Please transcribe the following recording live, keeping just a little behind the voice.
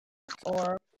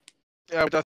or?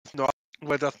 That's not.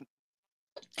 Well, that's.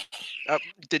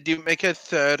 Did you make a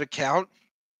third account?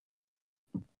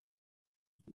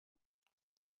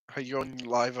 Are you on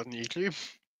live on YouTube?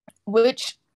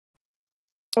 Which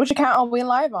account are we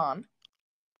live on?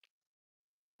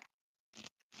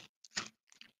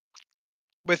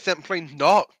 We're simply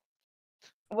not.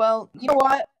 Well, you know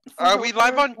what? Are we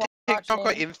live on TikTok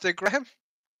or Instagram?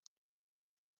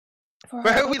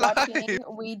 Where are we live?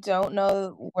 We don't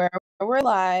know where we're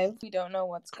live. We don't know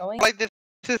what's going on. Like this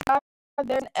is.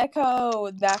 There's an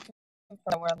echo that can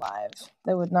confirm we're live.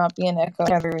 There would not be an echo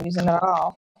for every reason at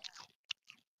all.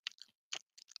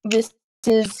 This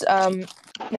is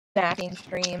snacking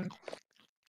stream.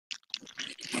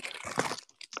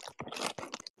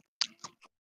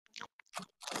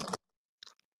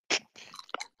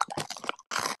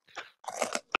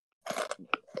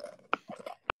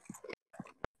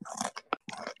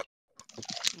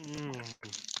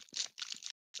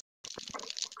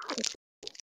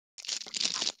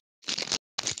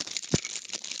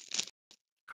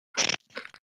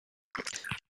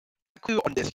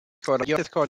 On Discord. Are you on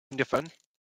Discord on your phone?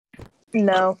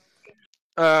 No.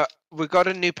 We got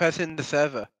a new person in the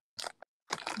server.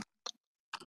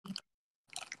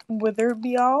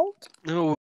 WitherBee out?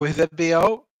 No, WitherBee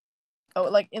out? Oh,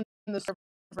 like in the server?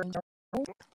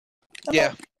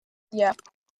 Yeah. Yeah.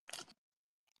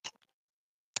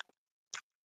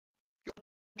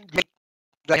 Make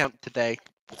the account today.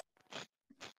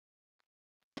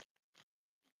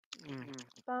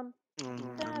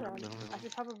 I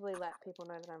should probably let people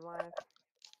know that I'm live.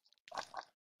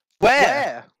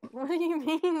 Where? What do you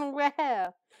mean,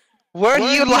 where? Where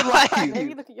are you live?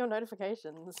 Maybe look at your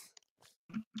notifications.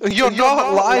 You're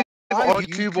not live on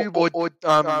YouTube or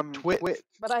Twitch.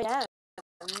 But I am.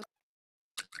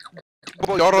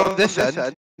 Well, you're on this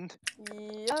end.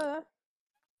 Yeah.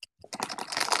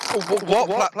 What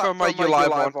platform are you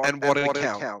live on and what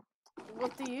account?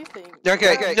 What do you think?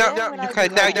 Okay,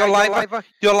 now you're live.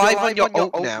 You're live on your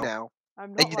alt now.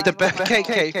 I'm not live the on my alt.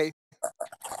 KK.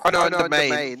 Oh no, on the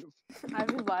main. I've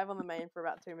been live on the main for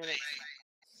about 2 minutes.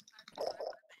 Oh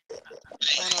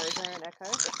no, is there an echo?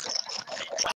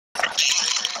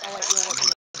 Oh wait, you're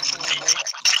watching.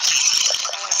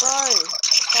 Bro,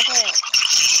 stop it.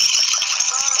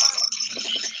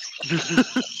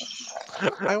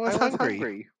 I was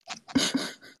hungry.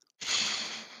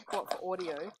 What, for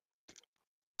audio?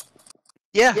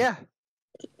 Yeah.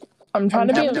 I'm trying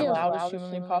to be as loud as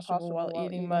humanly possible while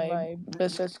eating my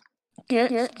biscuits.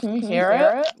 Can you hear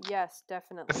it? Yes,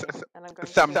 definitely. And I'm going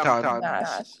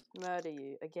Sometimes. to murder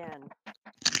you again.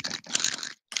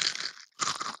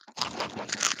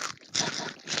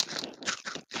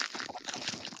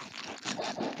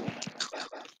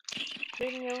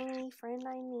 You're the only friend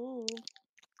I need.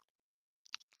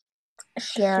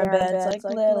 Share beds like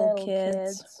little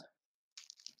kids.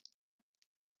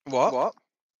 What?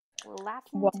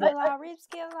 Laughing till our ribs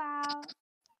give out.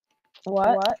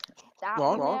 What? That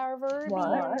What? will never be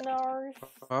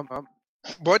enough.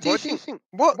 What do you think?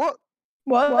 What? What?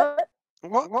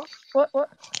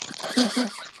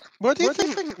 What do you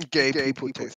think gay people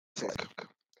taste like?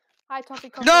 Hi, Toffee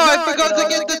Coffee. No, I forgot to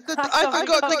get the. I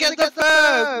forgot to get the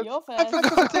first. You're first. I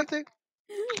forgot to.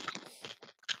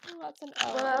 Oh, that's an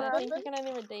L, and I think you can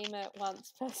only redeem it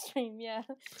once per stream. Yeah.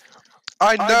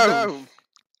 I know.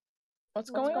 What's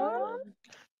going on?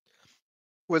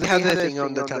 Well, they have this thing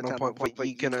on the channel point, but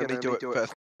you can only do it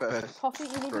first. Toffee,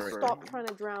 you need to stop trying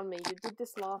to drown me. You did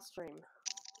this last stream.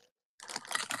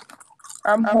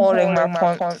 I'm holding my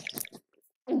point.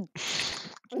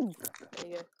 There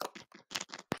you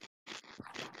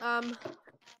go.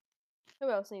 Who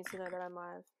else needs to know that I'm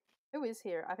live? Who is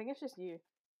here? I think it's just you.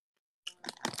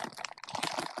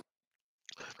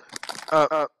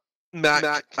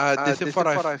 Mac, this is what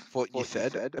I thought you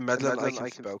said. Imagine I can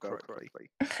spell correctly.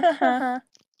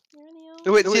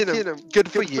 You're the Wait,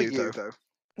 good for you, though.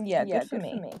 Yeah, good for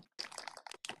me.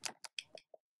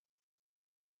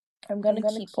 I'm gonna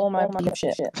keep all my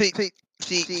shit.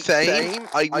 See, same.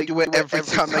 I would do it every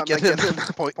time I get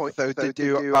a point, though, to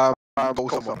do, call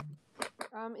someone.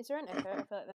 Is there an echo? I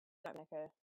feel like there's an echo.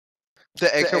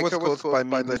 The echo was caused by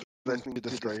me listening to the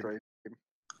stream.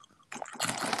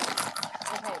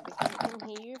 Okay, because I can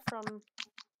hear you from...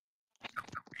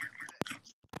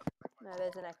 No,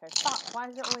 there's an echo. Fuck, why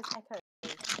is there always echo?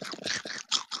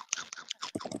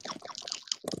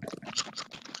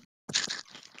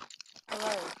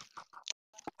 Hello.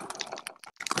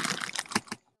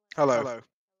 Hello.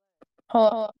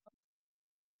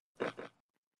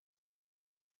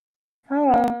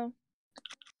 Hello.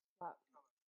 Fuck.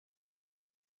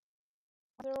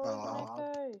 Why is there always an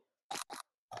echo?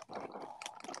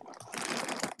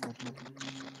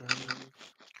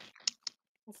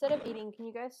 instead of eating, can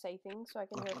you guys say things so I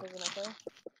can hear if there's an echo?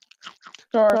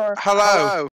 Sure.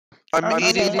 Hello. I'm I'm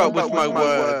eating, saying but with that my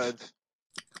words.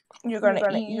 You're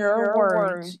gonna eat your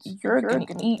words. You're gonna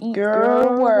eat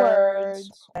your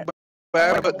words.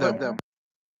 Where I put them?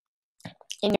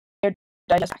 In your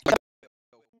digestive.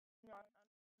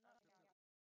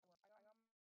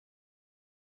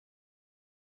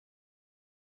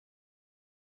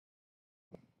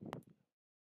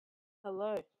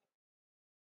 Hello.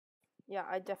 Yeah,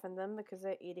 I deafen them because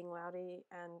they're eating loudy,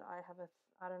 and I have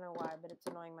I don't know why, but it's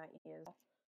annoying my ears.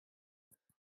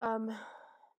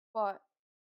 But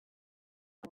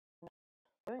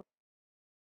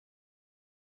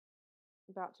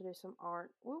about to do some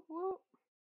art. Whoop whoop.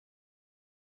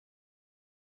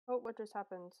 Oh, what just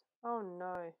happened? Oh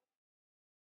no.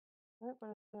 What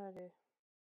did I do?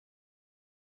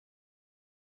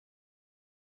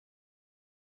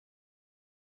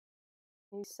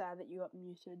 He's sad that you got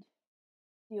muted.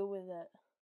 Deal with it.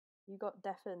 You got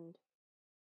deafened.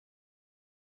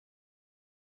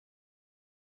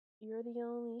 You're the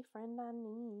only friend I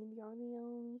need. You're the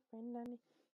only friend I need.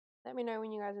 Let me know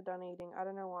when you guys are done eating. I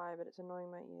don't know why, but it's annoying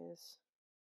my ears.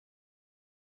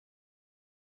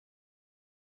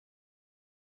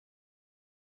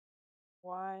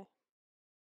 Why?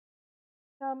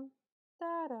 Dum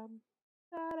da dum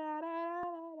da da da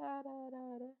da da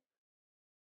da da.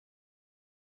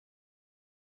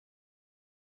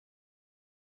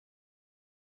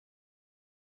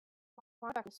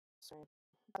 My back is sorry.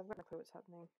 I've got no clue what's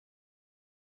happening.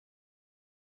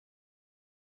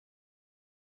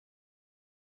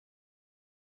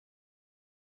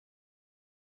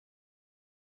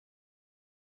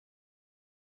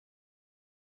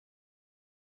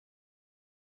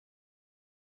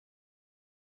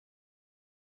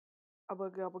 Gobble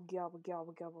gobble gobble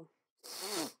gobble gobble.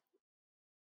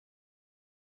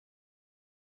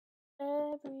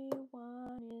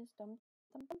 Everyone is dum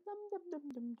dum dum dum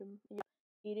dum dum dum. You're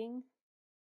eating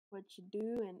what you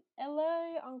do, and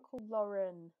hello, Uncle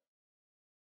Lauren.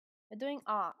 We're doing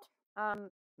art.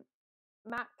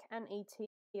 Mac and ET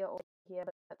are all here,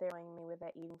 but they're annoying me with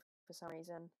their eating for some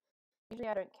reason. Usually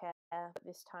I don't care, but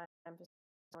this time for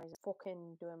some reason,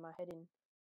 fucking doing my head in.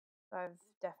 So I've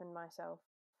deafened myself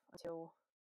until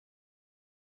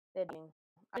they're eating.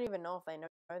 I don't even know if they know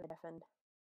they're deafened.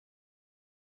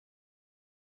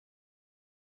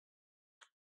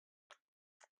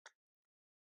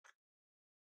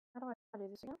 How do I do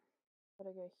this again?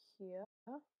 Gotta go here.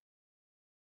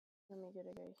 Let me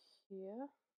gotta go here.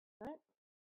 No.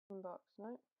 Inbox.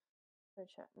 No. Go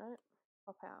chat. No.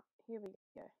 Pop out. Here we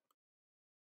go.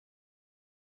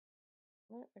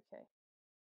 No. Okay.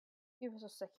 Give us a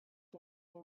second.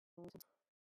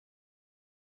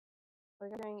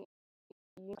 We're going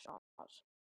uni shots.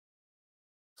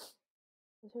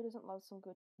 Because who doesn't love some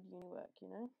good uni work, you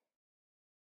know?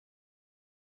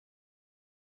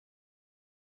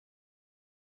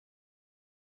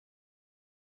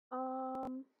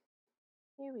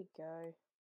 Here we go.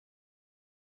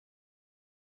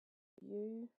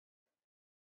 You.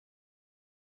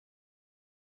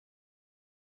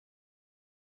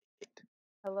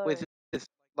 Hello. With this,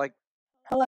 like,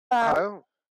 Hello. hello?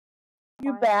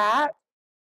 You back?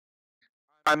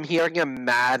 I'm hearing a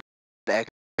mad echo.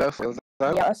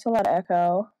 Yeah, it's a lot of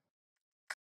echo.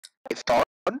 It's on?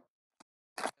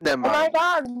 Never Oh my mind.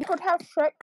 god, you could have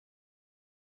Shrek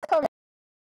come.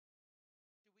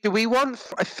 Do we want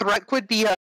a Threk would be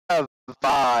a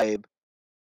vibe?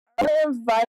 I'm gonna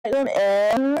invite them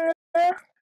in.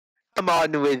 Come on,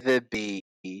 WitherBee.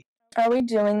 Are we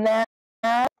doing that?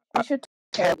 We should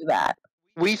do that.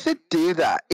 We should do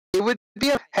that. It would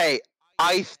be a hey,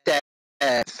 I stand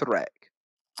Threk.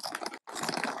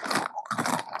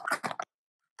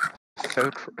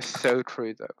 So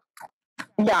true though.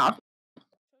 Yeah.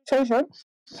 Sure.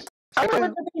 I don't know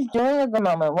what he's doing at the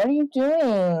moment. What are you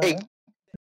doing? Hey,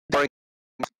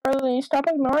 Charlie, stop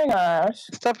ignoring us.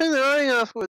 Stop ignoring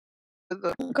us with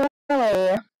the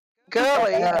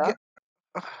Girly.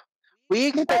 We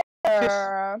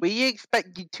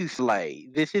expect you to slay.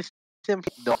 This is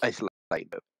simply not a slay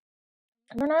move.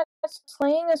 We're not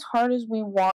slaying as hard as we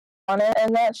want it,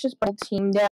 and that's just my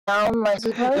team down. Like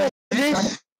we probably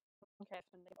this. Okay,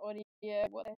 audio.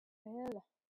 What the hell?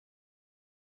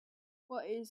 What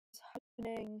is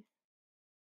happening?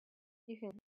 You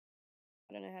can.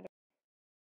 I don't know how to.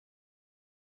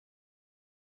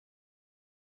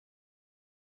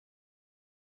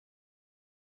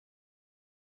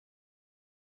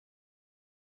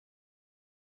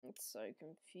 It's so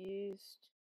confused.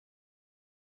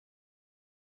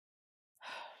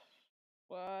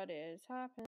 What is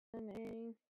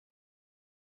happening?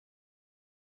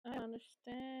 I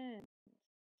understand.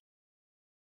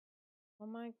 Oh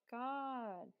my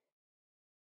god.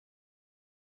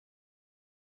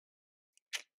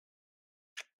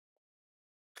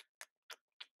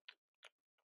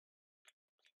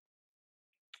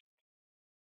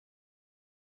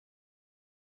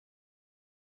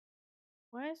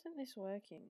 Why isn't this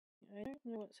working? I don't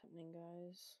know what's happening,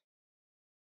 guys.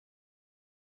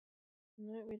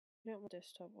 No, we don't want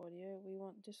desktop audio, we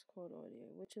want Discord audio,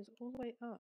 which is all the way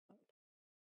up.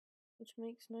 Which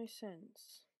makes no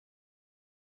sense.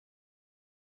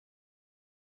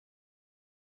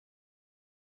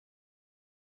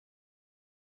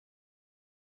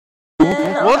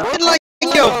 What's it like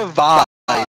your vibe?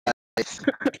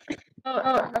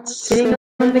 I'm sitting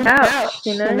on the couch,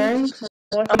 you know?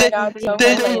 Oh my god, so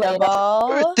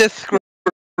relatable. Describe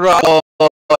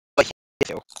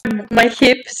My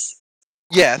hips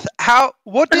yes.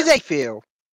 What do they feel?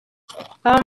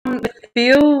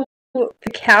 feel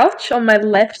the couch on my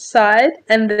left side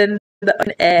and then the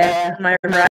open air on my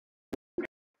right.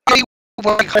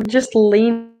 I'm just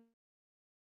lean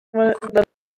the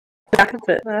back of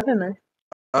it. I don't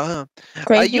know.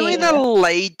 Are you in a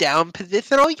lay down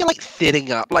position or are you like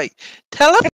sitting up? Like,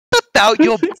 tell us about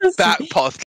your back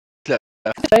posture.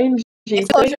 Just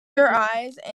close your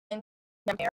eyes and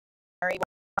Mary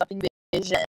up in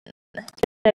vision.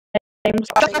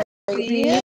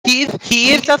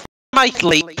 He is just my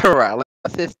sleep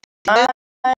paralysis.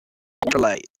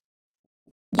 Relate.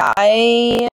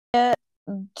 I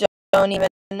don't even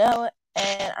know,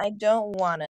 and I don't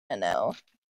want to know.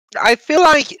 I feel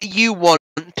like you want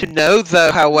to know,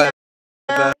 though, however.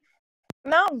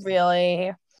 Not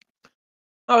really.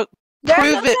 Oh, Guys,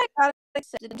 prove it. I got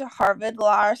accepted to Harvard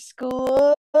Law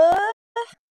School.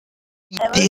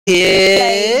 You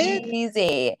did?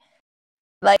 Easy.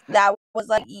 Like, that was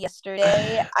like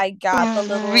yesterday. I got the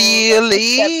little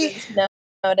Really? acceptance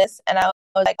notice, and I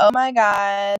was like, oh my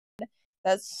god,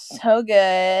 that's so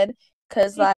good.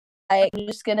 Because, like, I'm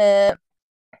just gonna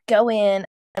go in,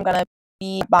 I'm gonna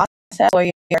be boss where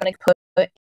you're gonna put.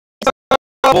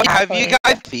 What have you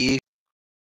guys seen?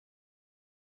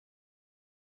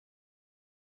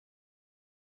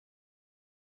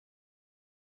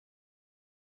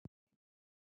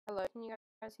 Hello, can you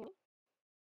guys hear me?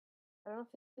 I don't know if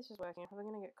this is working. I'm probably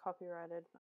gonna get copyrighted.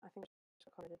 I think it's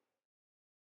copyrighted.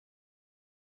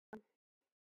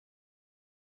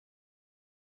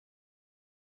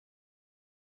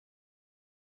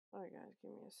 Sorry guys,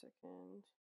 give me a second.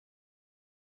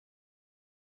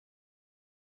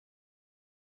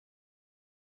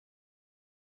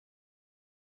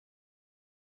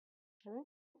 I don't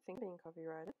think being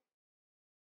copyrighted.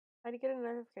 I'd get a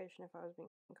notification if I was being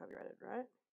copyrighted, right?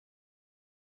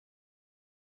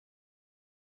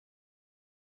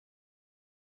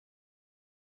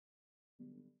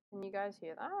 Can you guys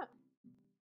hear that?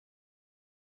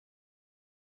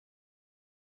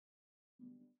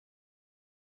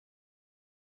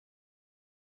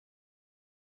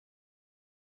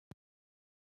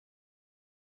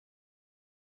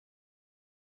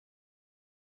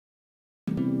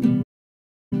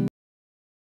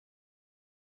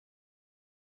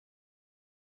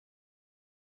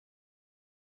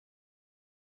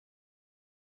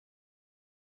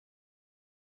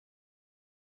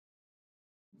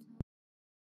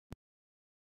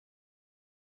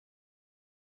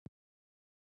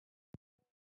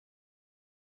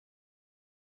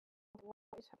 What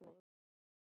is happening?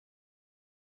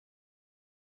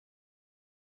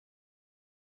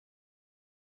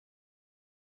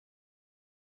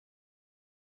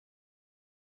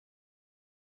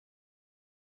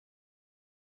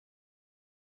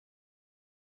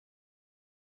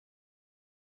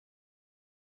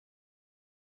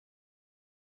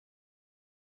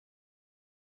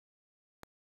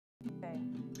 Okay.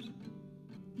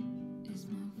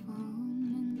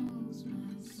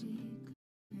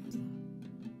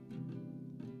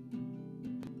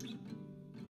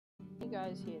 You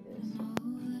guys hear this?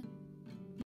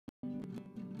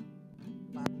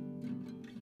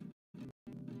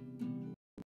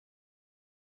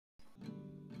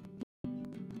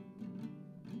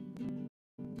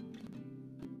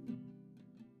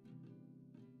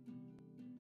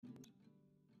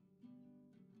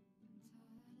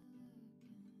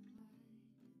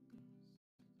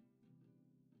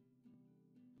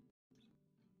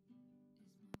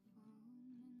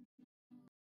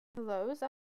 Hello, is that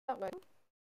working?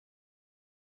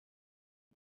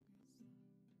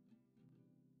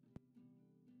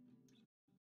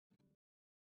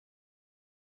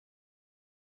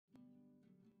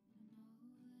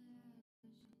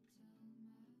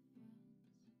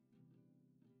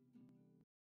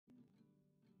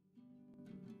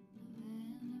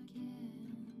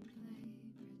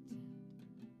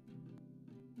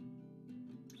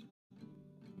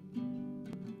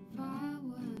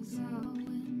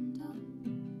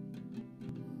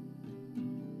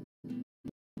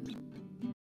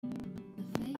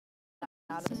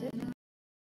 out of it.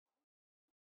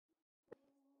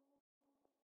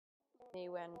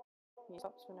 When he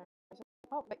stops when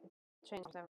oh wait, change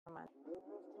never mind.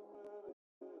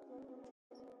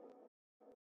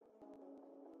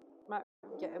 Might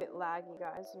get a bit laggy,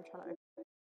 guys. I'm trying to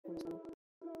open some.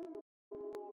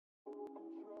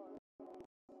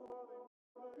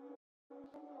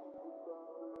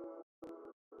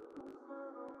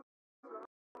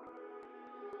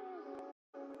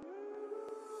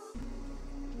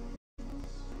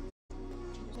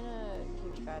 I'm just gonna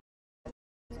give you guys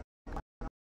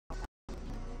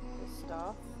this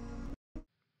stuff.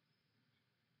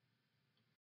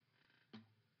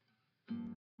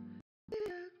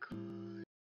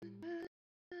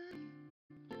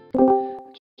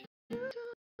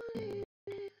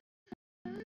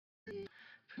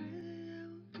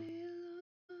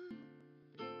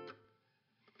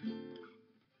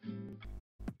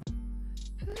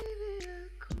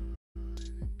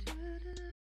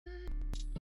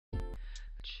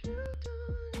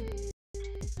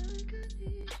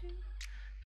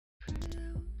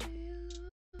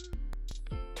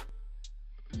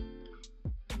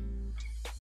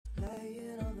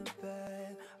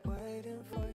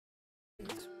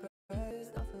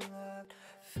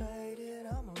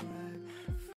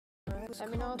 Let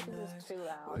me know if this is too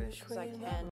loud, because I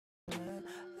can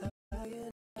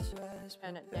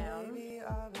turn it down.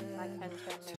 I can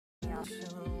turn it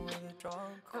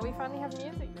up. But we finally have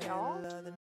music, y'all.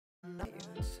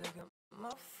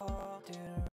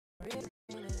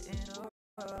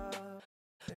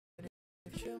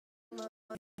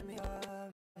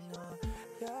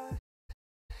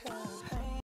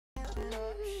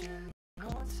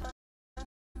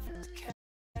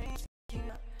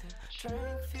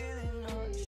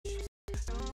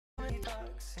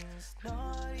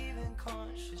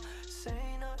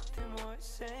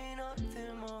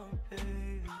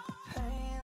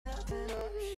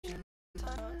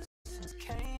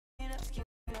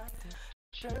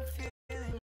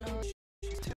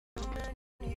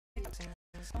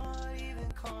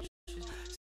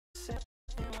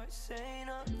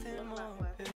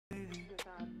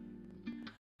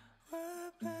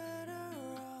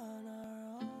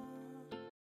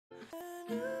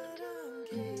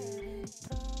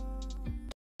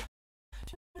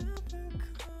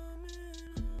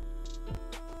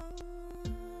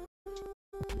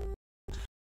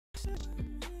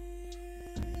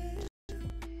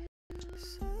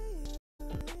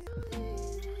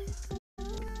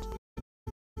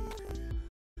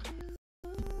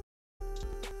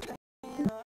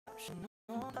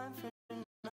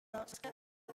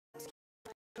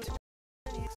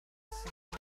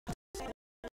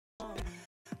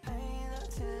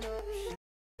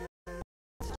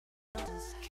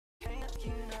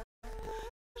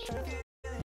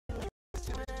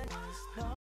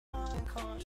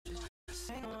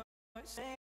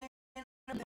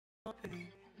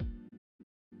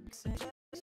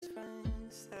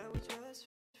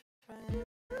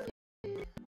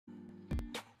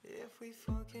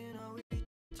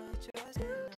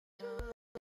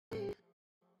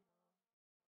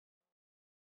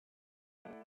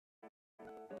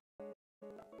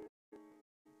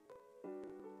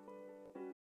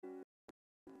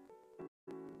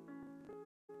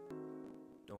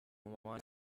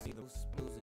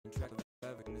 Track of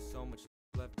everything, there's so much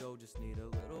left, go just need a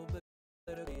little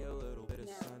bit of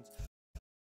sense.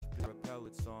 Repel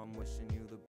it, so I'm wishing you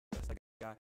the best. I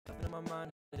got nothing in my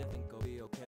mind, I think I'll be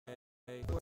okay.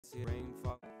 See rain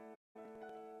fall.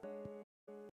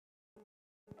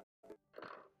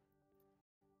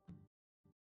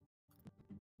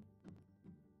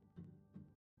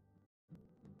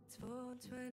 It's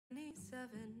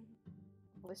 4:27.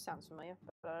 Well, this sounds familiar,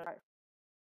 but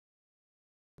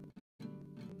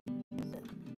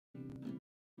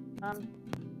I don't.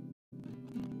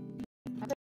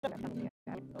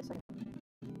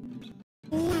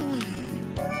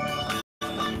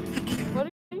 What are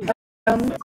you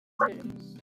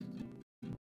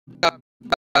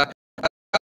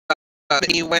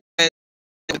He went to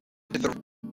the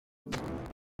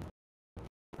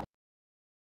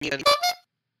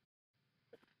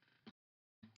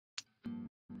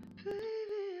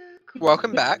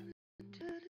welcome back.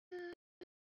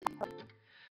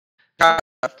 My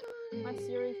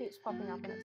Siri keeps popping up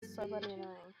and it's so bloody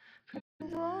annoying.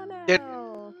 Draw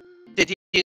now. Did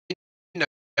you know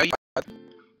you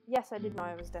Yes, I did know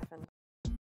I was deafened.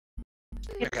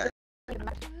 okay.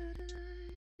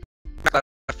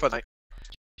 For like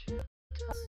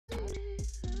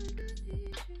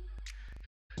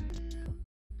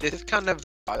this is kind of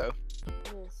auto.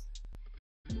 It is.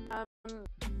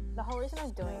 The whole reason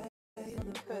I'm doing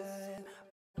Because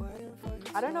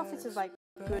I don't know if this is like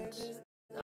good.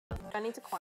 I need to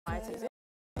quiet it. Is it?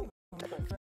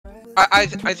 I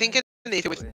think an issue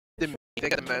with the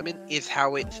music at the moment is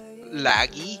how it's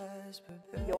laggy.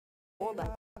 You're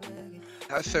like,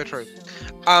 That's so true.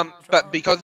 But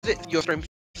because your stream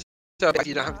so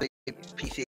you don't have the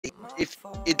PC, if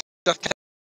it does take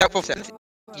 4 seconds,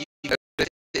 you know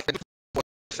it's been 4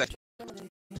 seconds.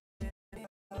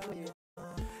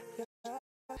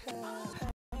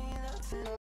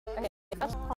 okay,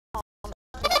 that's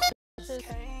this is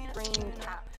green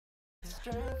cap.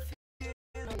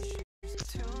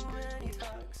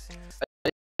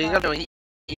 You don't know any.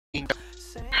 It's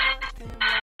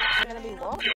gonna be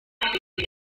what? I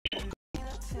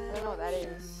don't know what that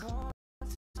is.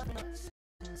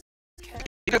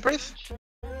 You go, Bruce?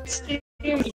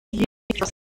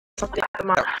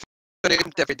 Put it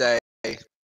in every day. Wait,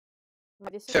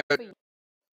 this is So- for you.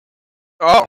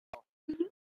 Oh,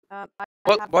 I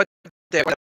what? have What? Day?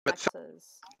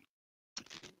 access.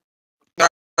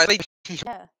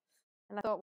 Yeah, and I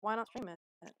thought, why not stream it?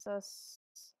 So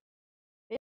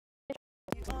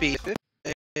Be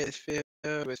is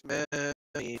filled with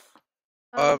many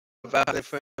um, of valid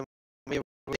from me.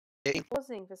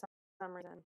 pausing for some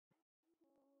reason.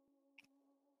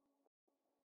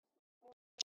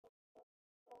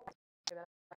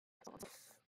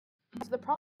 So the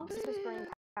prompt is this green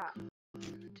cap.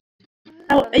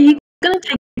 Oh, are you gonna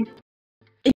take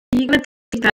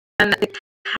the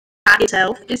cat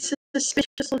itself? It's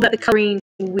suspicious that the coloring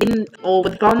win or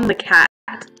with on the cat.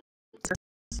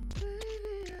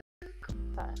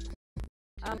 Sorry.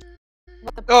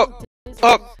 What the Oh, prompt is,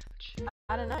 oh.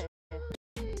 I don't know.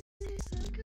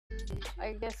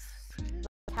 I guess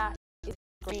the cat is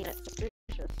green. It's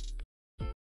suspicious.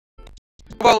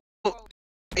 Well,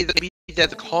 maybe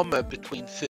there's a comma between.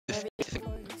 Maybe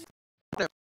No.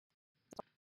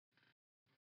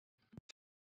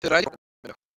 Did I?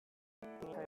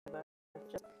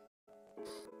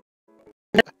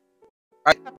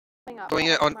 Doing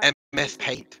it on MS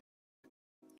Paint.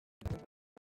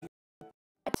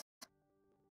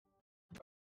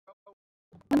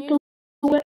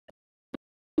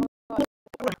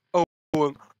 Oh.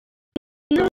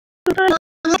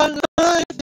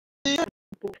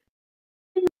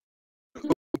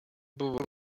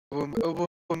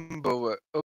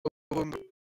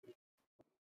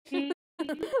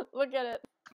 Look at it.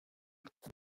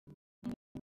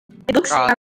 It looks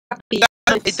Ah. happy.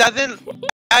 It doesn't.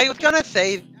 I was gonna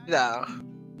say that.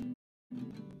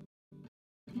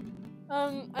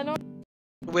 I know.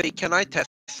 Wait, can I test?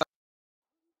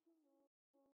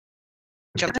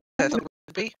 Can I test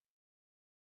WitherBee?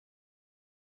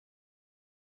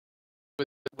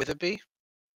 WitherBee?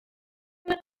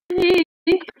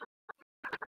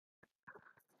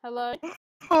 Hello.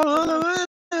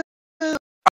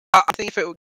 I think if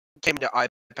it came to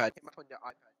iPad.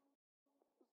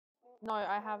 No,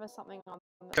 I have something on.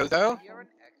 Echo though?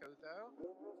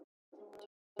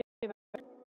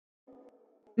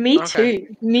 Me Okay.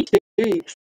 too. Me too.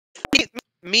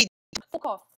 Me. Fuck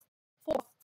off.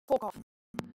 Fuck off.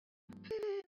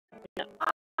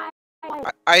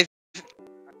 I.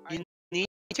 You need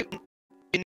to.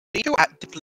 You need to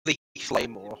actively play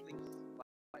more.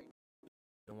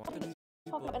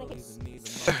 Fuck up and it gets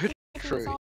So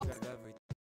true.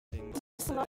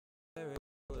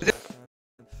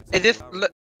 Is this? No,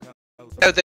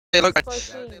 they look.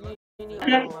 Especially uni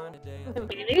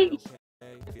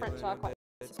French are quite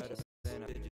suspicious.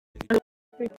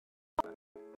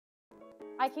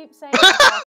 I keep saying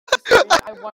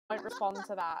I won't respond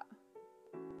to that.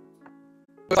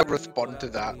 I respond to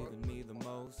that.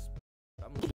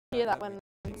 Hear that when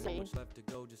see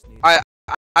I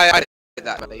did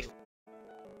that, believe.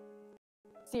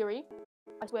 Siri,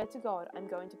 I swear to God, I'm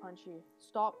going to punch you.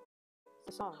 Stop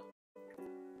the song.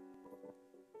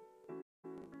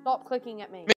 Stop clicking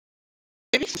at me.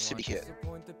 Maybe it's to be here.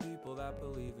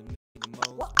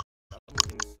 What?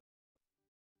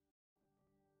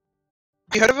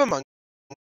 You heard of Among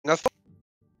Us?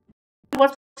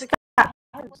 What's that?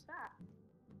 What's that?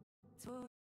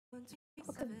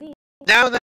 Because these Now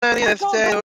that I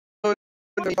stay over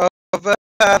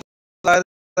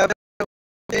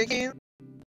again.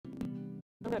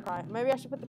 I'm gonna cry. Maybe I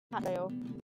should put the cat tail.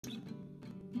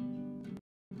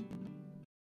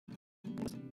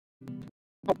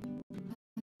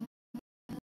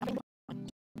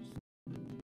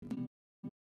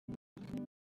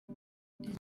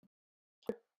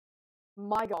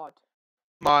 My God.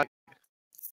 My.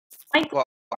 Like, What?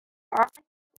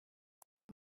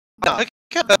 No, look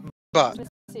at the butt. Let's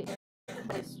see.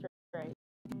 Stay straight.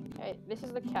 Okay, this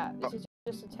is the cat. This is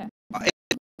just a test.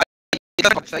 It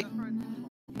doesn't say.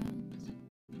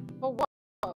 For what?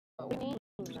 What do you mean?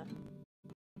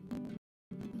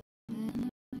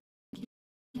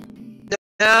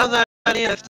 Now that I need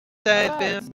to say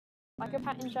Words. Like a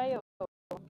pat in jail.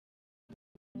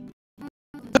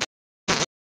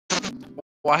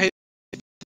 why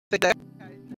that?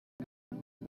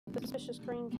 The suspicious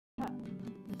green cat.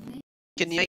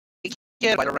 Can you make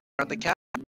it right around the cat?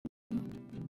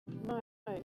 No.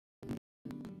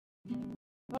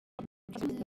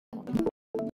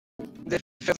 This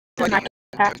feels Like like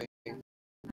a cat.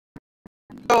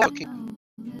 oh, okay.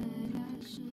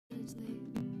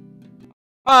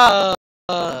 Uh,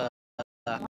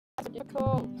 That's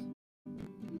difficult.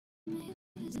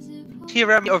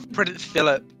 Tyranny of Prince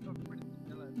Philip.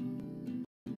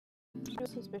 It was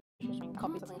suspicious green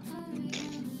copy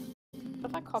something. What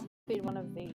if I copied one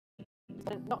of these?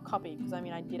 Not copied, because I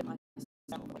mean I did it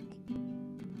myself. Like,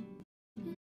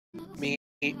 Me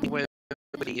when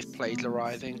somebody is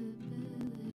plagiarizing.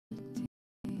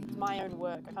 it's my own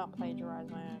work. I can't plagiarize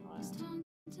my own work.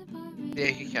 Yeah,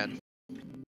 you can.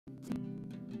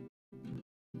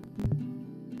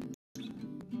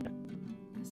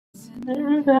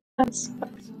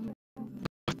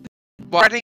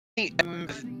 Writing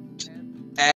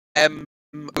M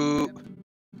O.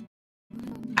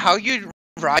 How you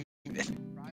write this?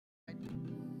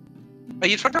 Are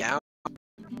you trying to now?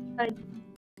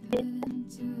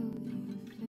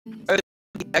 Oh,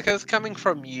 the echo's coming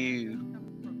from you.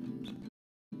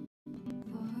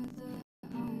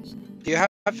 Do you have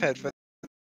headphones?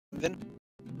 Then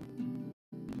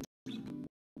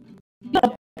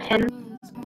Pen.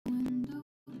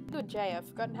 Do a J. I've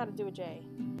forgotten how to do a J.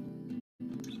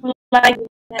 Like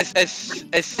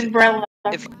it's umbrella.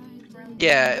 it's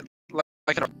yeah,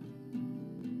 like an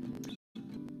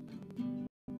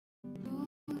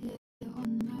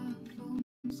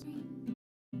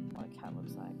What a cat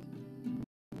looks like.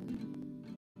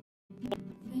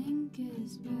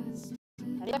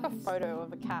 I need like a photo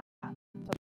of a cat.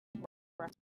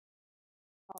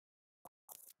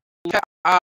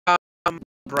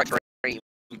 bright green.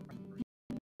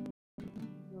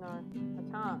 No,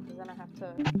 I can't, because then I have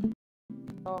to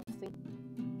go off the...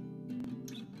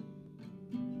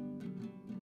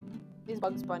 Is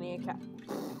Bugs Bunny a cat?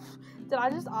 Did I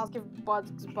just ask if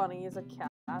Bugs Bunny is a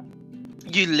cat?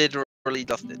 You literally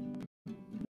just did.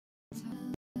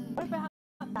 What about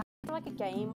like a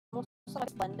game or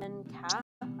something, like London cat?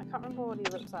 I can't remember what he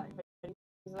looks like, but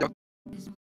he's like...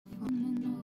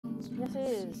 Yes, it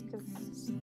is,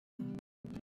 because...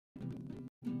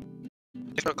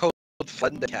 It's not called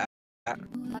Slender Cat. I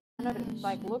know, but it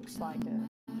like looks like it.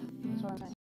 That's what I'm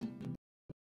saying.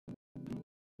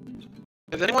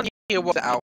 Does anyone here watch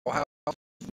Owl House?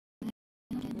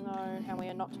 No, and we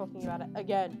are not talking about it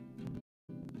again.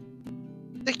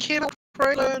 The kid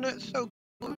trailer and it's so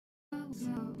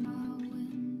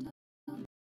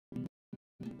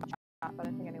I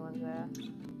don't think anyone's there.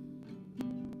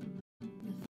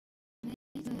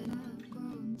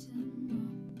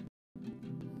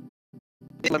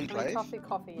 lemon I mean, place.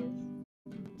 coffee is.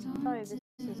 Sorry, this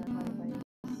isn't lemon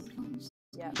place.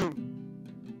 Yeah.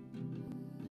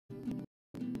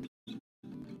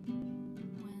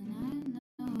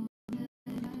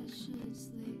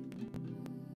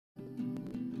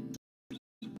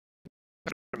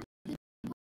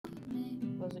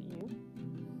 Was it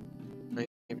you?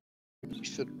 You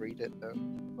should read it though.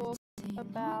 Talk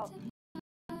about.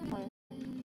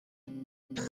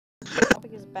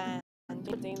 Topic is banned.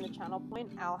 Redeem the channel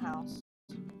point. Our house.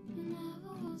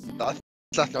 That's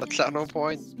not a channel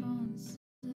point.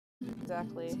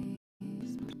 Exactly.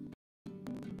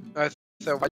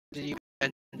 So why did you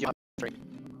end your stream?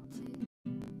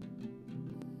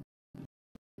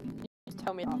 Just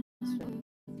tell me up.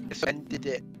 So ended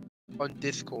it on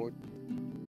Discord.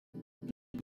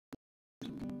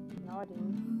 No, I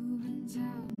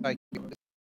didn't. Like,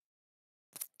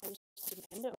 I just didn't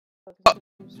end it.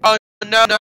 oh no,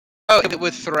 it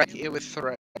was threat. It was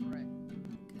threat.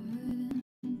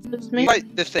 It's You me.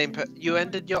 like the same. You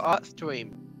ended your art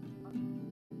stream.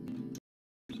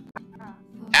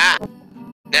 Ah.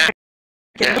 Nah.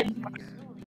 Yeah.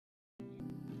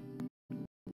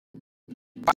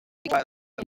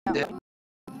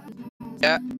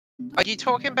 Yeah. Are you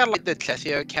talking about like the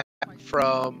Cheshire cat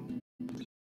from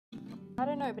I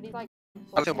don't know, but he's like.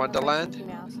 Alice in Wonderland? Mickey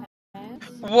Mouse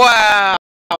hands. Wow!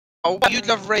 You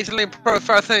love Raisin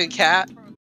Profile thing, cat.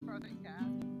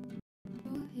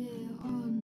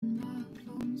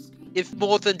 It's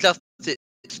more than just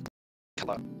its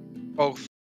color. Oh,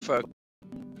 fuck.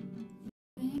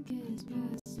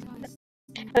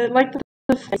 I like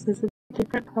the face is a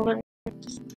different color.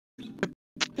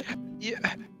 Yeah,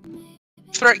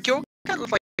 Threat, your cat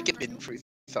looks like it's been through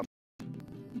something.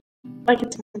 Like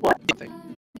it's what?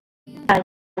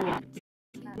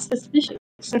 It's suspicious.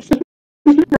 When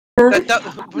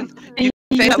you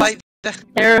say that like that,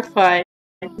 Terrifying.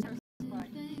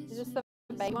 Is this the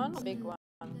big one or big one?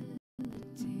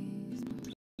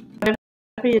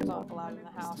 Maybe It's not allowed in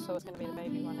the house, so it's gonna be the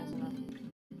baby one, isn't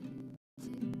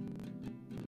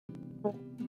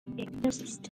it? it's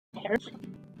just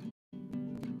terrifying.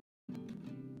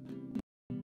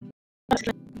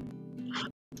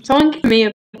 Someone give me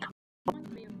a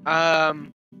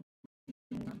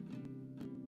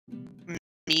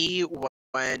me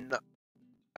when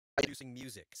Using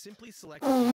music. Simply select.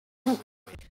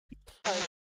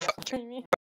 Creamy.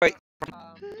 Wait.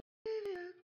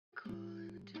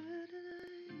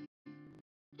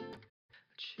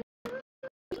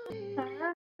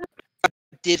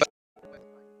 did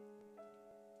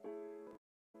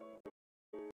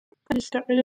I just got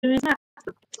rid of his map.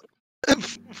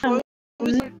 what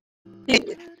was it?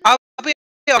 I'll be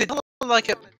honest, it's not like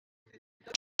a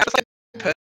it's like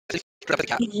perfectly straight up the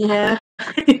cat. Yeah.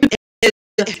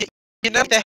 You know what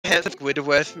the hands of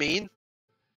Squidward mean?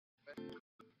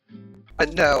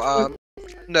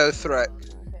 No threat.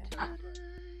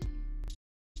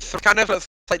 So kind of looks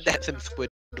like the hands of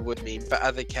Squidward mean, but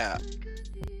as a cat.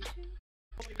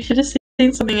 You should have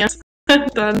seen something else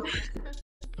I've done.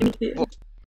 What?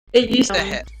 It used The to.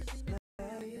 head.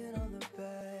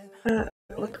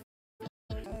 Look.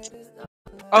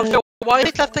 Oh, so why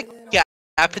did that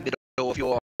gap in the middle of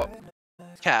your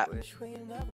cat?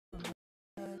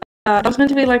 That was meant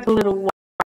to be like a little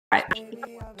white.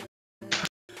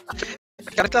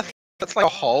 That's like a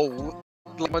hole.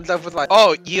 One's over like,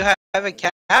 oh, you have a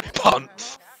cat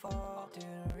pumps.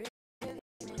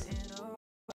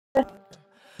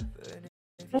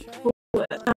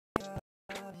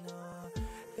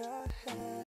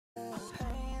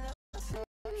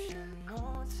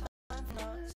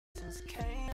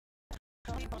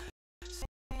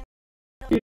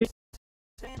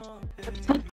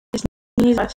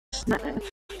 He's a snack.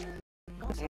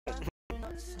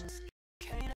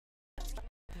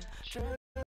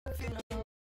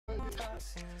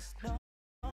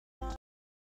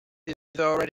 It's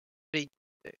already.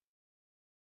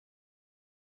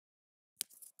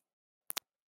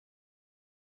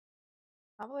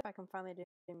 I believe I can finally do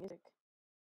music.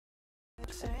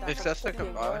 It's just like a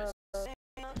bar.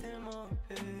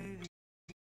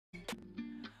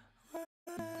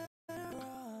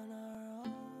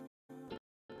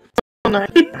 Oh no.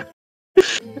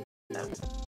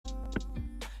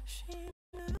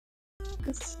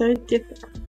 It's so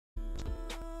difficult.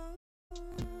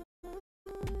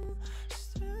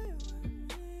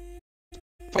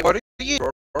 Wait, what are you?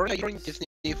 Are you on Disney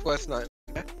first night?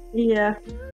 Yeah.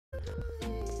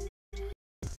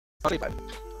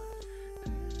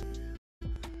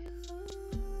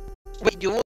 Wait,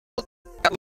 you're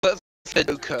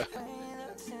Sudoku.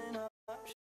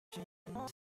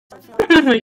 Oh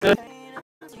my god.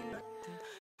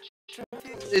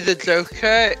 Is it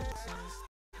Joker?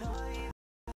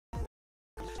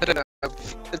 I don't know.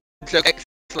 It's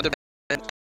excellent.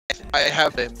 I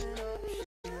have him.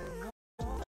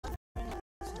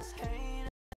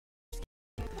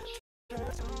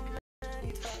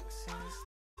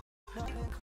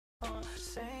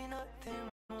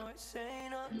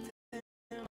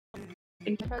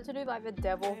 I tried to do like the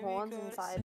devil horns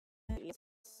inside the ears.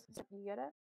 You get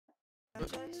it?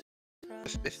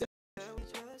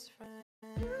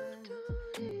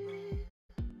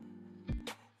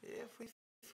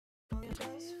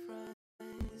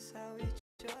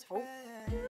 Oh.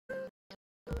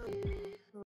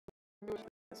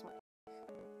 This one.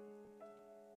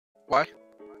 Why?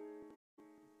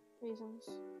 Reasons.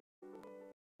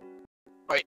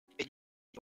 Wait.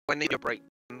 When need your break?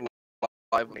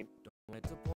 Live.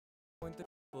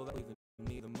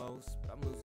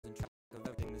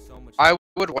 I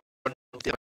would want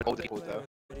older people though.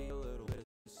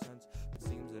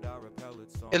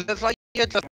 It looks like you're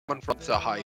just one from the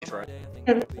high, right?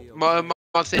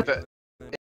 Martin, but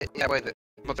yeah, wait,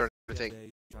 mother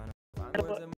everything.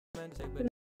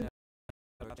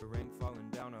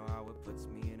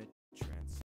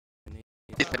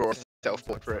 It's draw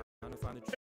self-portrait.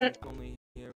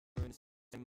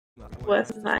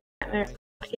 Worst nightmare.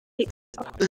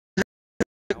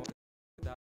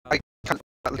 I can't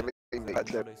believe that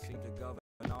joke.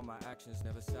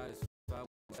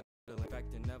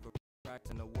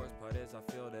 And the worst part is I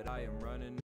feel that I am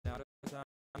running out of time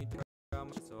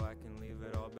so I can leave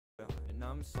it all behind. And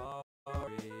I'm sorry.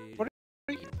 What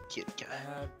are you kidding? I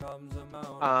had problems of my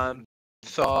own.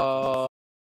 So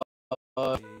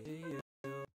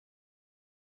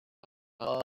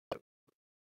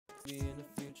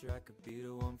future, I could be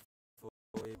the one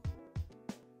for you.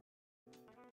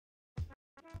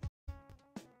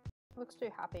 Looks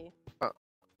too happy.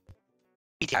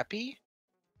 He's happy?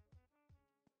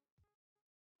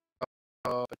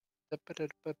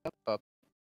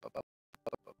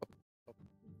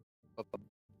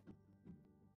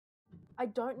 I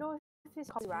don't know if this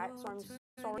is copyright, so I'm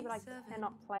sorry, but I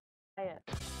cannot play it.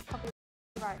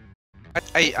 Copyright.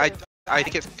 I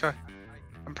think it's.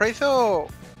 I'm pretty sure.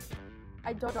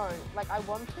 I don't know. Like, I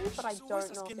want to, but I don't know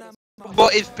if it is. Well,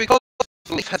 it's because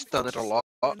Leaf has done it a lot.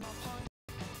 Yeah,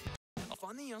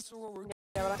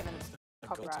 we're not gonna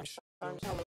copyright. So I'm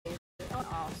just gonna leave it on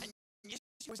us.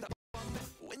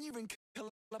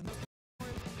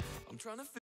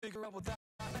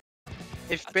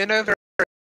 It's been over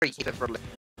a year for Leaf.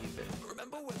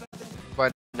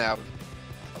 But now.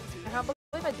 I can't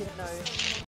believe I didn't know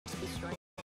this stream.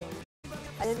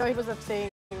 I didn't know he was a thing.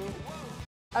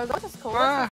 I was like, that's cool.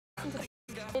 Ah.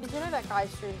 Hey, did you know that guy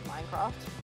streams Minecraft?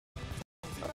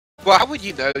 Well, how would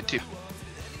you know to?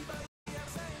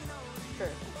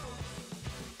 True.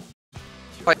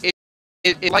 Like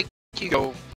it like you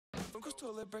go.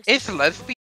 It's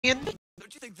lesbian. The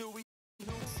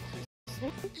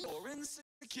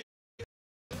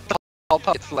whole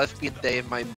time it's lesbian day in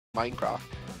my Minecraft.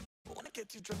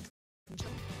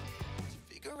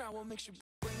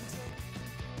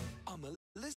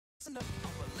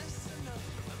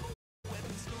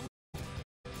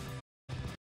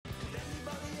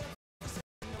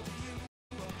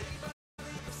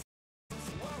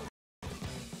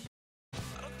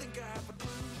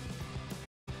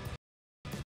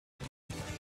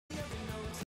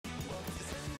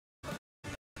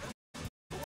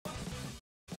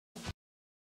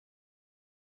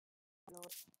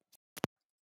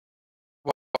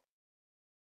 What?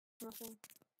 Nothing.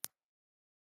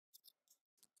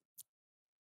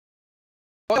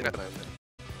 At the moment.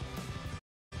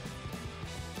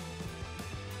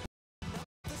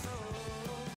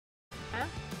 Huh?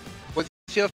 What's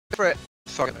your favorite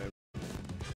song?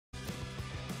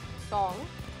 Song?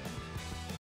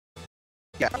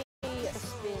 Yeah. Probably a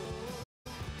spin.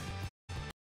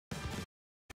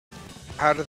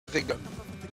 How does it go?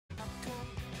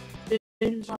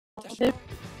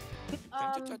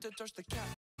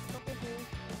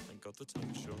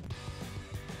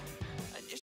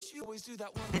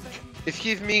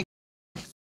 Excuse me.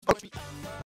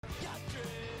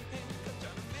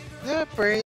 The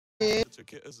brain.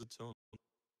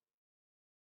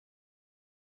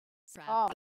 Oh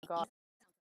my god.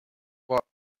 What?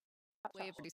 Way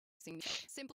of producing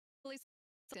simply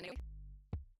anyway.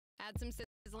 Add some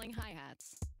sizzling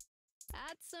hi-hats.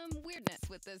 Add some weirdness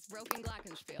with this broken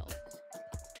glockenspiel.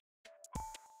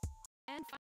 And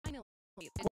finally,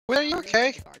 Well, are you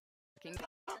okay?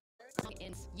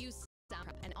 Use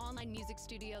SoundCloud, an online music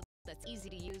studio that's easy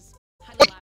to use, highly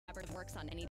collaborative, works on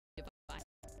any device.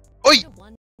 Oi! A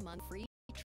 1 month free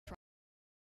trial.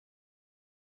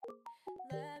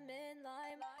 Lemon,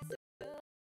 lime,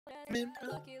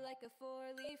 lucky like a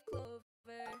 4-leaf clover.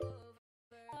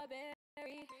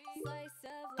 Strawberry, slice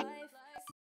of life.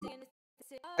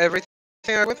 Everything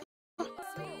I with?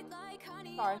 Sweet like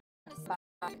honey. Sorry.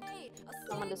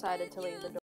 Someone decided to leave the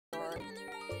door.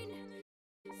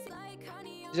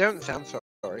 You don't sound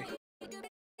sorry.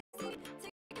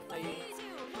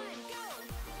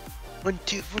 1,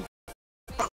 2, 3.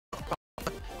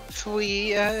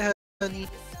 Sweet honey.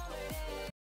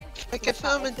 Like a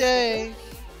summer day.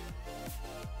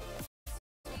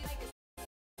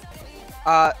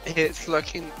 It's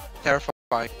looking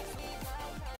terrifying.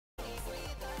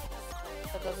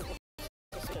 That doesn't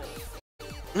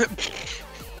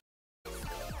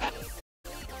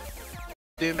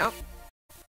Zoom out.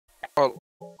 Oh.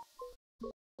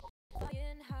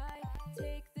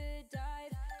 Take the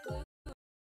dive,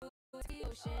 the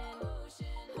ocean,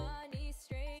 honey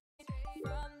straight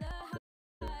from the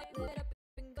high, lit up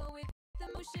and go with the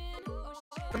motion.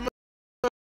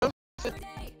 Stick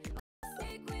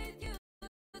with you,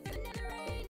 the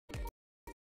rain.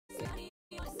 Sunny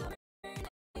on a summer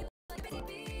night, like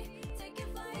baby, taking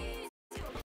flight.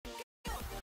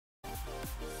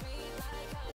 Sweet like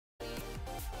honey,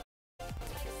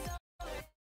 like a summer.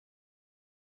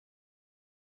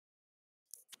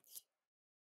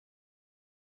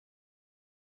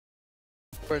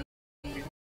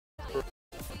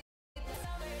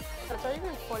 It's already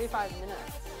been 45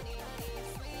 minutes.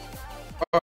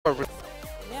 Oh,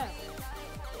 Yeah.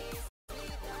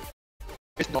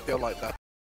 it's not feel like that.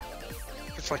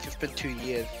 It's like it's been 2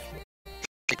 years.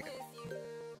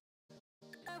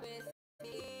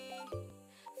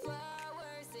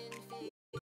 Flowers in field,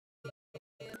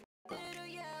 little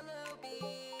yellow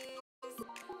bee.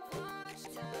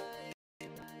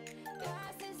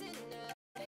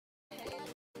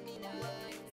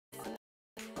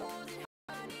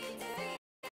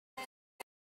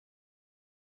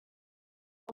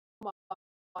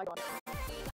 I got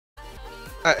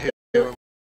Who?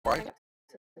 Why?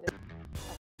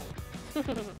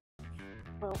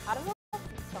 Well, I don't know if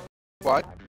it's song. Why?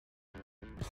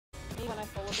 Me when I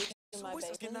fall asleep in my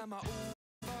basement.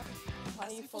 Why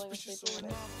are you falling asleep in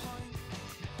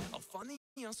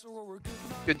your basement?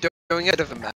 You're doing it,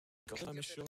 doesn't matter. Thank you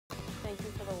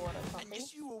for the water, coffee.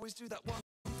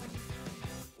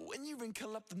 When you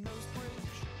wrinkle up the nose bridge,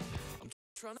 I'm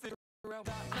trying to figure out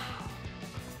why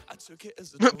I took it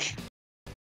as a joke.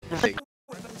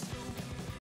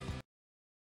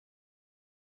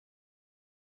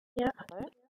 Yeah.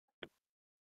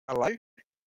 Hello?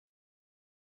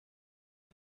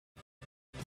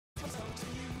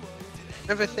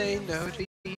 Never say no to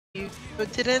you.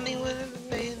 But did anyone ever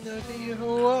say no to you?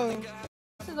 Whoa.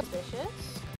 This is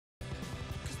ambitious.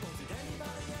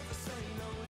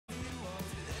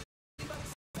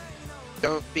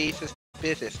 Don't be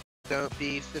suspicious. Don't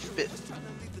be suspicious.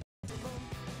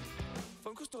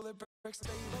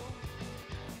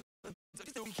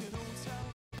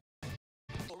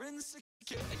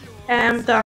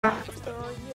 The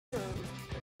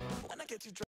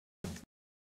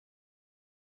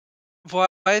Why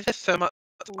is there so much?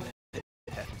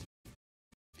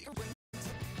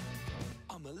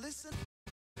 I'm a listen.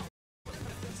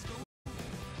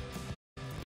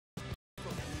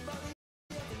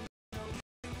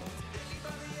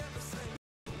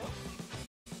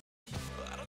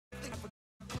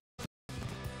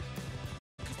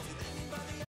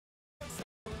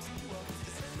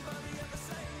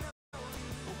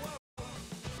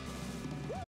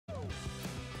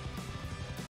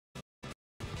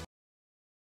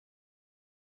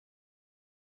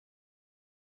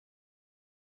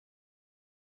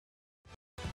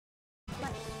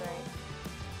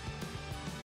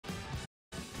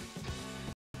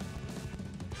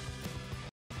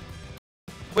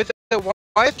 With the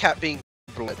why is cat being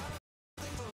blood?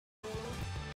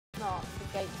 No, the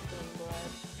gate's being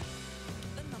blurred.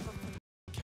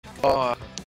 Oh,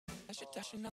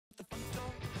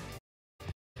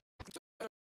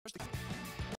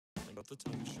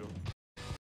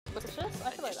 Suspicious?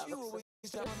 I feel like that looks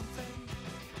suspicious.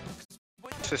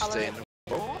 sustainable.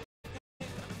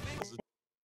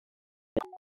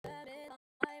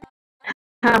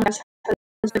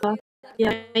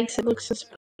 yeah, makes it look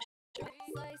suspicious.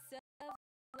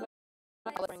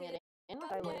 Bring it in.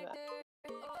 I believe it.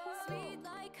 Sweet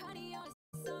like honey on a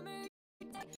summer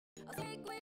day. I'll take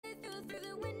with you through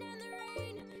the wind and the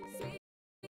rain. Sweet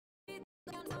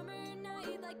like on summer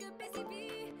night, like a busy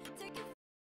bee. Take a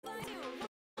flight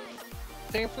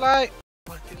to Take a flight.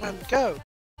 One, go.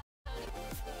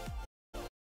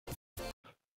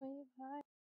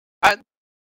 And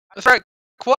sorry,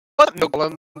 what no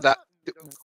problem that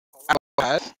animal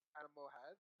has?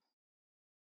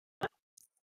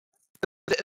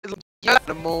 The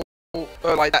animal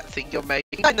or like that thing you're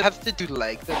making kind of has to do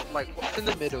legs. There's like what's in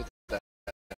the middle there?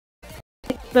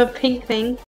 The pink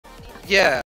thing.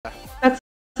 Yeah. That's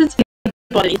its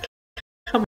body.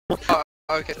 Come on. Oh,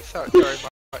 okay. Sorry.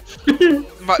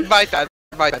 My bad.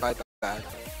 My bad.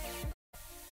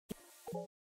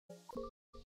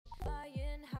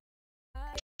 flying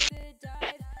high. The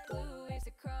dive, blue waves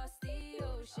across the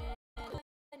ocean.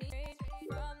 Honey straight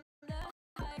from the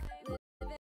high.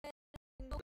 Living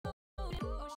golden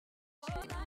ocean.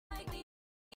 Like the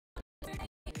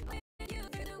with you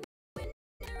through the wind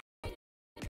and rain.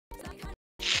 Like honey,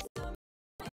 summer,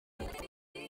 like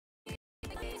the 2,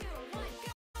 1,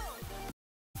 go!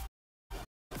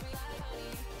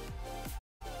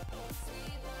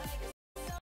 Sweet like honey.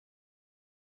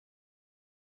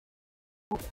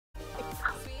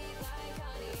 Sweet like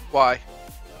Why?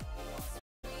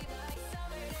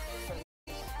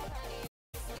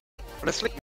 I'm in a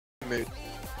sleep mood.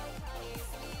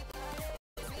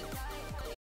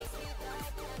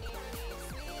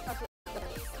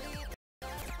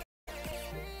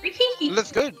 It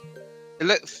looks good. It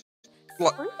looks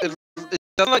like it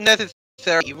doesn't look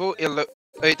necessarily evil.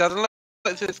 It doesn't look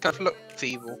like it's kind of looks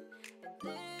evil.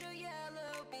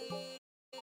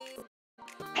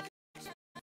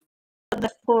 The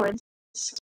forest.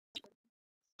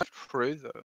 That's true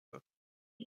though.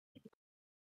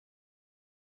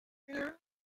 Yeah.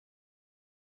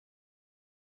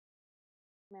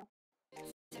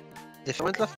 If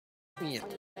someone's left me, yeah.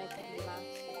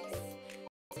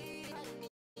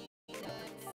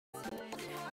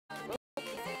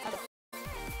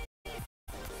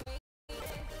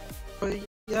 But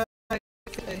yeah,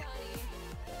 okay.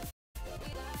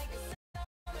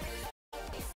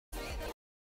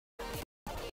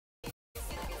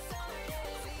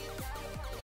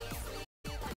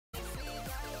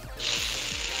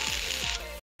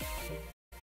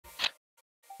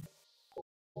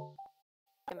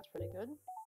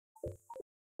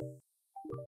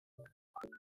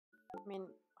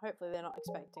 hopefully they're not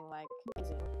expecting like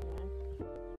easy,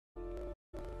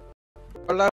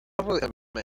 What level am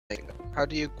I making? How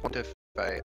do you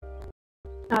quantify it?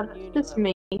 That's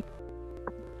me.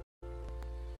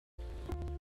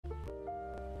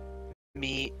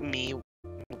 Me.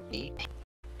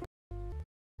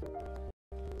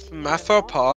 Math or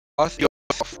pass?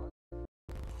 Yourself.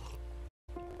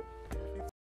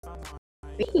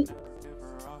 Me.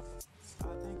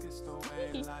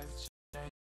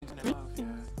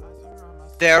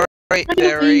 They're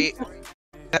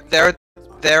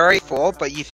a 4,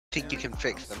 but you think you can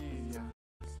fix them.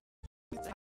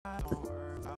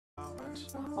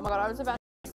 Oh my god, I was about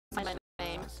to say my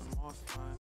name.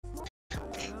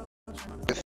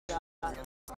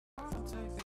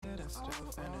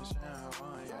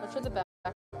 What should the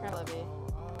background be?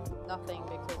 Nothing,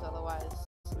 because otherwise.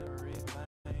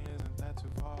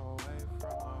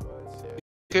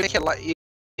 You could make it like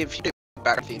if you do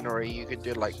back scenery, you could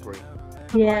do like green.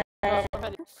 Yeah.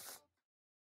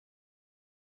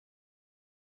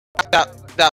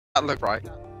 That looked right.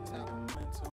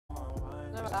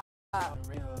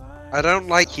 I don't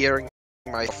like hearing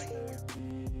my.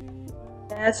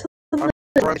 That's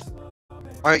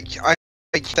I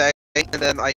say and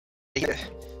then I. yeah,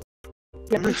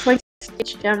 it's like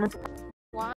Stitch Jam.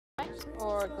 White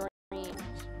or green?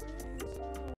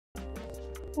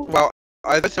 Well,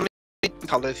 there's only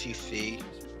colors you see.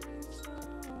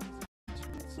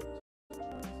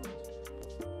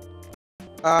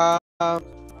 I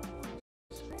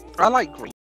like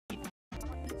green.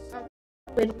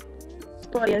 With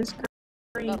Toya's The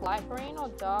green. light green or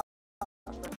dark?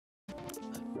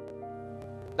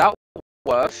 That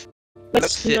works.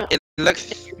 It's not- It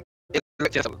looks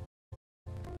just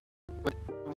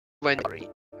when green.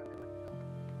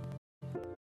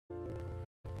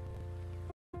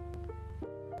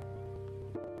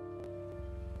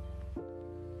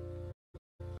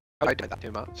 I don't do that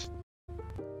too much.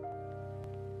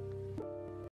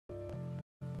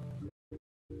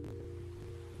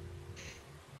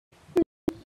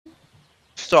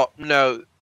 Stop! No,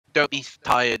 don't be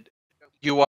tired.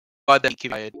 You are the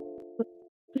tired.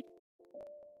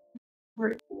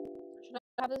 Should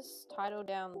I have this title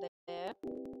down there?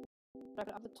 Should I put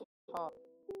it up the top?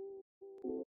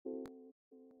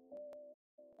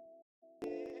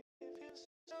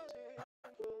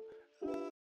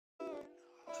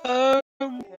 Here,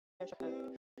 should I put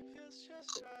it?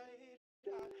 Should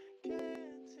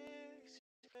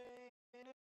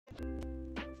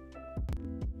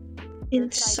I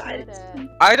Inside.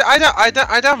 put it?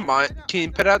 I don't mind. Can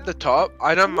you put it at the top?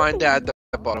 I don't mind it at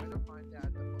the bottom.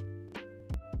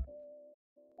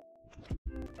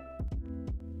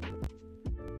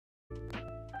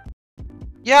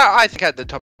 Yeah, I think at the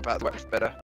top that works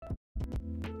better.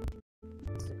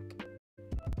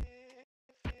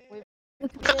 We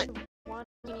did one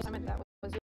mini summit that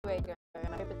was way ago,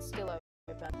 and I hope it's still open.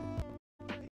 When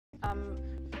am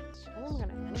I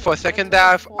gonna end? For a It's second been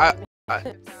there, 4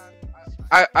 minutes.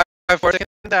 for a second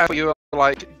there, you were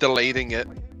like deleting it.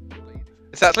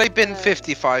 It's actually been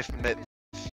 55 minutes.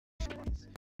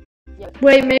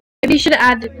 Wait, maybe you should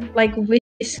add like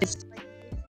whiskers.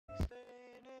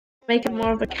 Make it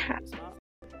more of a cat.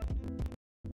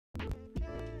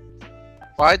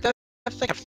 Why don't I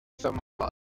think of so much?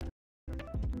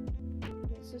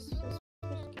 It's just a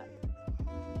cat.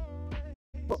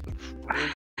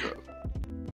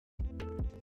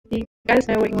 Do you guys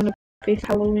know what you want to be for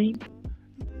Halloween?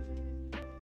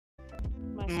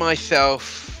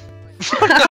 Myself.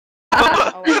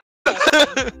 Oh, wait,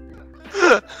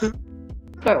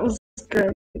 That was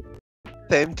good.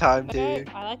 Same time, okay, dude.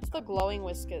 I liked the glowing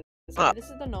whiskers. Ah. This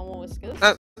is the normal whiskers.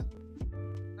 Ah.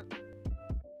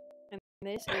 And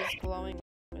this is glowing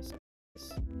whiskers.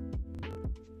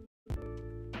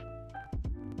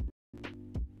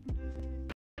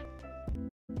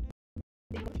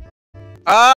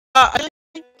 I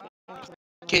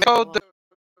think the.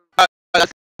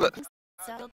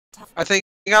 I think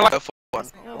I like the one.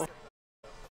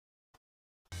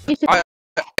 You should I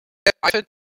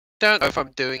don't know if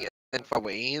I'm doing it in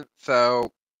Halloween,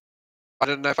 so I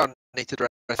don't know if I need to dress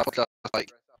up or just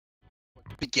like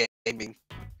be gaming.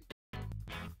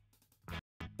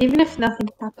 even if nothing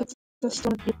happens, just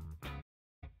don't be.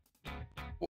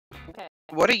 Okay,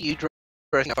 What are you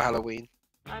dressing up for Halloween?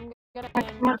 I'm gonna I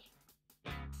end. can't-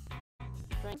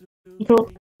 Drink,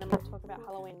 Cool. and we'll talk about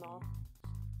Halloween more.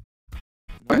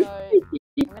 What? So,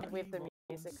 I'm gonna with the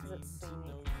music because it's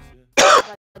singing. Should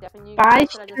I deafen you Bye,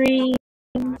 guys? Should I just- stream.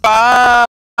 Bye.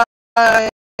 Bye,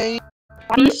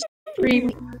 stream.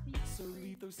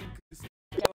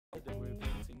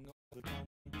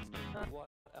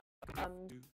 Um,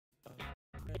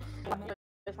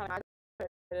 kind of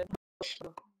aggravated.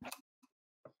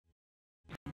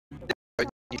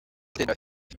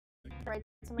 Right,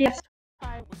 so Yes.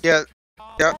 Yeah.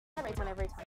 Yeah. I rate one every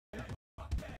time.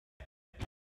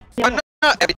 Why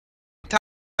not every time?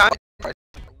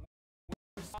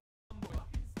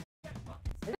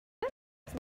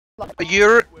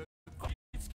 You're.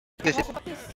 This is What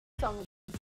this song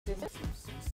is it?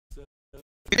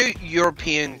 you do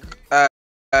European uh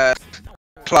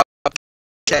club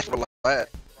chess roulette. I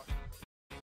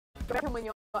reckon when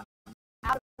you're out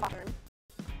of the bathroom,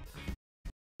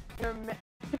 you're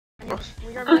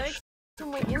when you're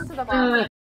American when you're into the bathroom,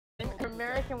 you're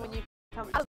American when you come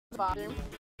out of the bathroom.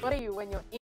 What are you when you're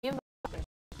in the bathroom?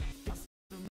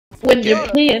 When you're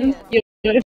European. peeing,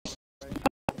 you're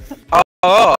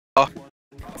Oh.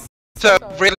 So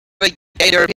Sorry. really,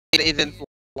 European isn't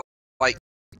like.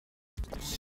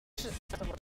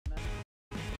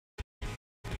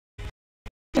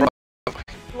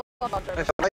 I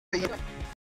feel like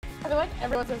I feel like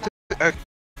everyone says that.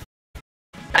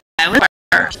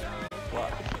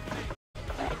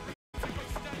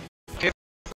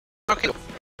 Okay.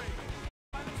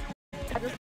 I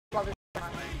just love it so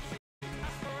much.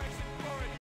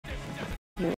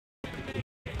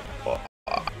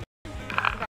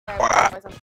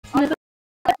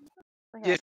 Okay.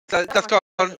 Yes, that's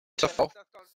gone so far.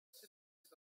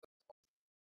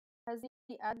 Has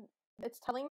the ad? It's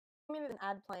telling me there's an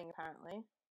ad playing apparently.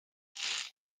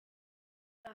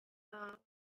 I'm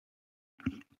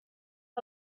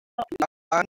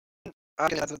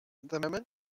at the moment.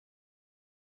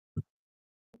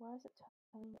 Why is it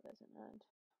telling me there's an ad?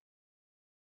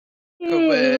 Because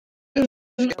I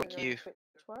we're don't like know you. if Twitch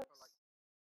works.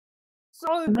 So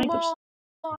my come gosh.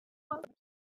 on.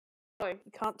 No, you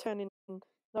can't turn in.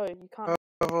 No, you can't.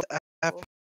 Oh,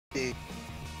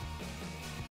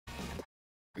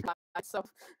 By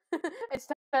itself. It's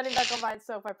turning back on by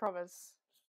itself. I promise.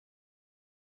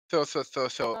 So,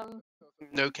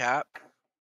 no cap.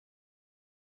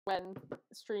 When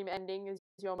stream ending is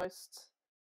your most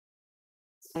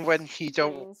When you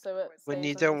don't, screen, so it when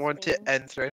you stays on don't the want to screen. end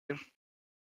through.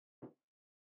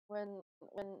 When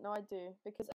no, I do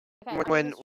because okay,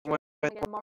 When again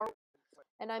tomorrow,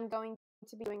 and I'm going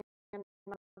to be doing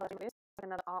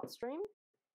another art stream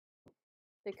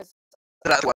because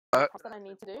that's what. prompts that I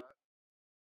need to do.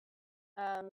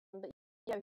 But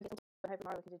yeah, I hope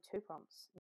tomorrow we can do 2 prompts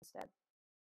instead.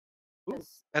 Ooh,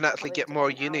 'Cause and actually otherwise get it took more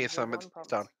me an hour uni to do assignments 1 prompt.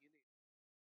 done.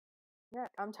 Yeah,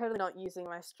 I'm totally not using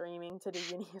my streaming to do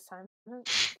uni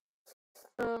assignments.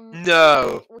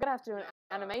 No. We're gonna have to do an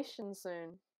animation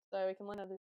soon, so we can learn how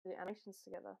to do animations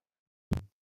together.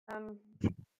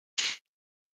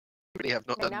 Really have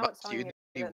not Okay, done now much it's telling me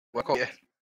uni that work all year.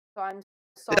 so I'm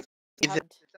sorry. Is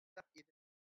it? If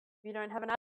you don't have an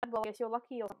ad, well, I guess you're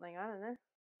lucky or something. I don't know.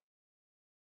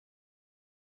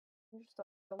 You're just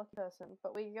a lucky person.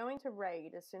 But we're going to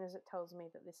raid as soon as it tells me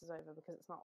that this is over because it's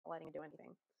not letting me do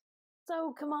anything.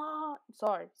 So come on.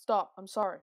 Sorry. Stop. I'm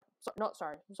sorry. Not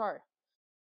sorry. I'm sorry.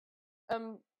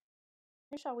 Who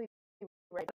shall we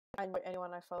raid? I know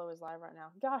anyone I follow is live right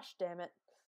now. Gosh damn it.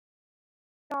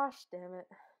 Gosh damn it.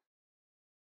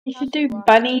 You should Gosh, do gosh.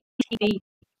 Bunny TV.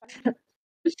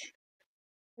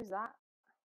 Who's that?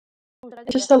 Oh, should I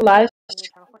Just guess a live the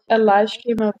channel?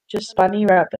 stream of just bunny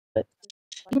rabbit.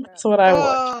 That's what I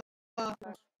watch. Oh,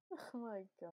 Oh my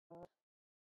god.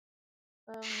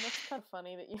 That's kind of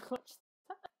funny that you watched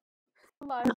that.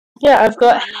 Live Yeah, I've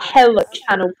got bunny hella rabbits.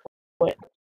 channel point.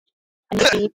 And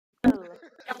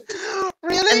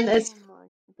really? there's Oh my.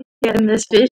 and there's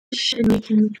fish, and you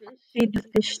can feed the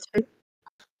fish too.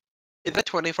 Is it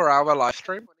 24-hour live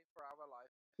stream?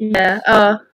 Yeah.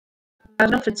 I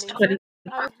don't know if it's Ending 20.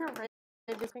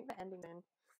 I just think the ending then.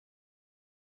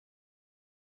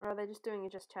 Or are they just doing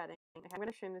it just chatting? Okay, I'm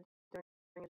gonna assume they're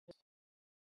doing it just.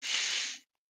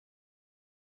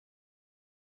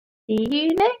 See you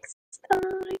next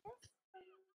time.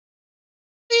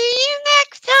 See you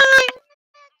next time.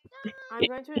 I'm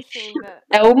going to assume that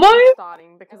Elmo? I'm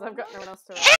starting because I've got no one else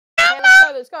to write. Okay,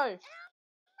 let's go. Are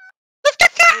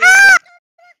we ready?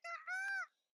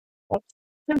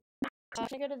 I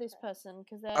should go to this person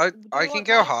because they're. I can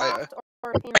go higher.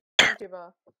 Or a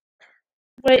YouTuber.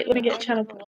 Wait, let me I get don't channel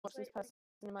even point. watch this person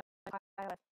in my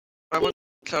life. I want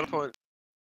teleport.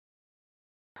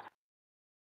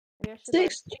 Maybe I should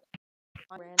 60.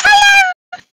 find a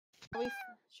rando.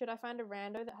 Should I find a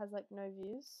rando that has like no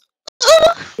views?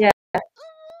 Yeah.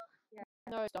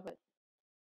 No, stop it.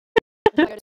 Should I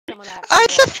go to someone that I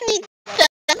actually just watches? need that.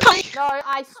 No,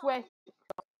 I swear.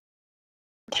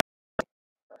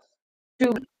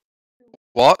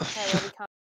 What? Okay, well we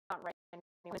can't rate any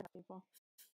people.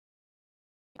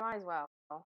 might as well.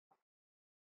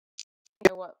 You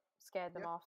know what scared them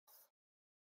off?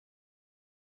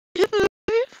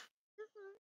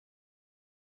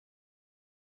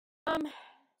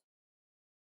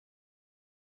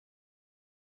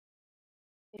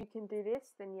 If you can do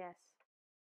this, then yes.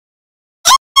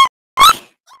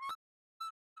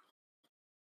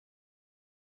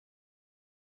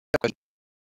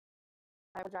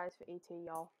 I apologize for ET,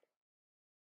 y'all.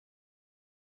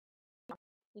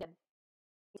 Yeah,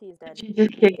 ET is dead. Did you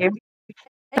just hear?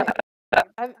 Anyway,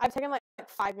 I've taken like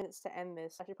 5 minutes to end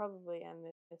this. I should probably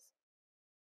end this.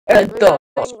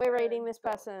 We're rating this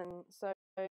person, so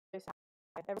say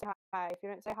hi. If you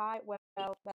don't say hi, well,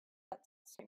 that's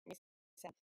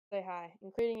say hi,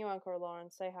 including you, Uncle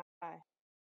Lauren. Say hi.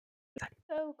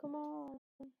 Oh, come on.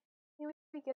 Here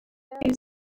we go.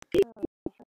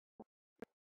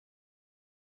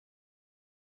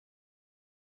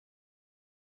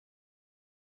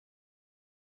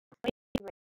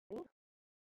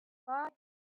 Bye.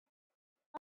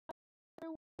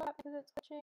 Because it's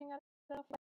glitching. I don't know if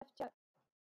I left yet.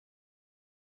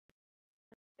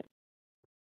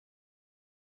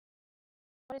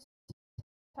 What is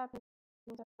happening?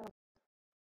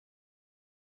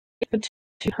 For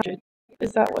 200.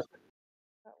 Is that what?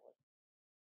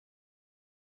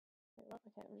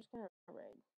 Okay, I'm just gonna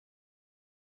raid.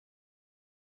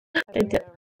 It did.